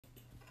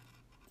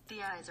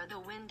The eyes are the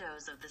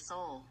windows of the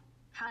soul.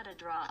 How to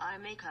draw eye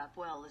makeup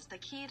well is the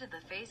key to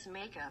the face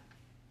makeup.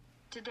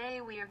 Today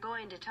we are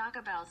going to talk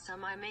about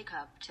some eye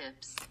makeup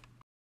tips.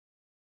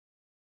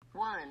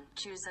 1.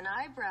 Choose an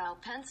eyebrow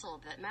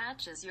pencil that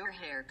matches your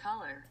hair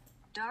color.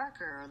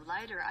 Darker or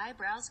lighter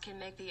eyebrows can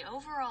make the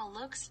overall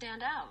look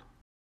stand out.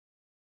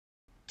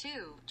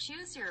 2.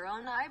 Choose your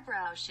own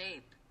eyebrow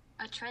shape.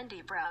 A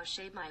trendy brow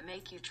shape might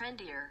make you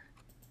trendier,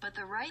 but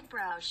the right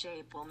brow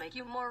shape will make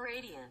you more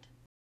radiant.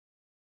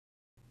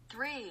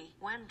 3.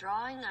 When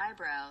drawing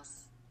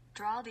eyebrows,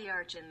 draw the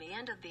arch in the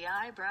end of the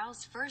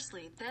eyebrows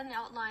firstly, then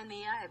outline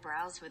the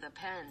eyebrows with a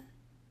pen.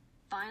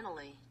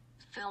 Finally,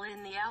 fill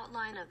in the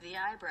outline of the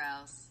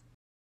eyebrows.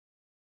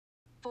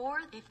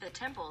 4. If the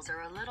temples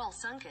are a little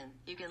sunken,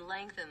 you can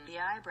lengthen the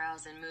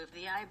eyebrows and move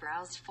the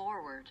eyebrows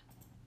forward.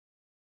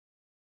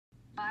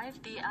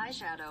 5. The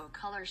eyeshadow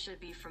color should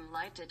be from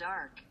light to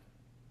dark.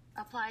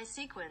 Apply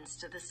sequins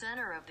to the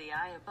center of the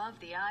eye above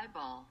the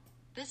eyeball.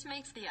 This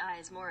makes the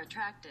eyes more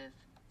attractive.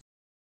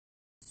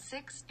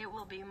 6. It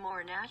will be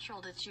more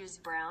natural to choose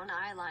brown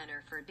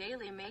eyeliner for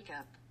daily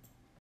makeup.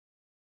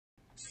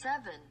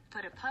 7.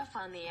 Put a puff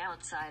on the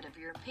outside of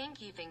your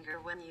pinky finger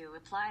when you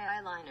apply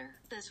eyeliner.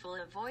 This will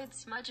avoid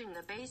smudging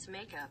the base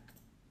makeup.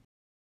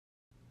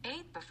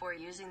 8. Before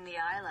using the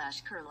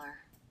eyelash curler,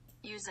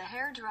 use a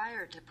hair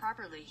dryer to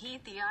properly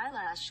heat the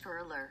eyelash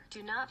curler.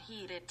 Do not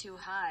heat it too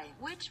high,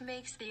 which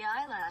makes the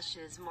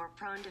eyelashes more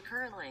prone to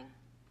curling.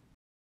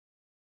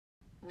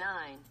 9.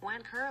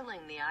 When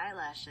curling the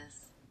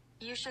eyelashes,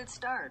 you should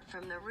start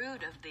from the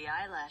root of the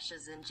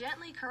eyelashes and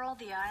gently curl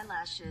the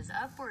eyelashes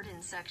upward in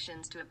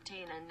sections to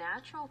obtain a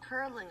natural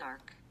curling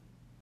arc.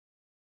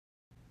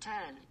 10.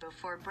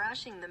 Before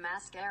brushing the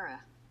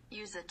mascara,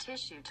 use a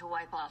tissue to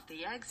wipe off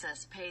the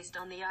excess paste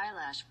on the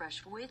eyelash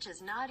brush, which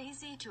is not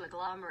easy to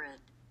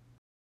agglomerate.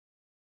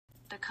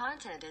 The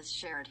content is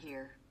shared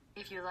here.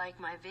 If you like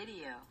my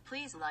video,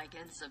 please like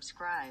and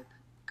subscribe.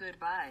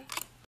 Goodbye.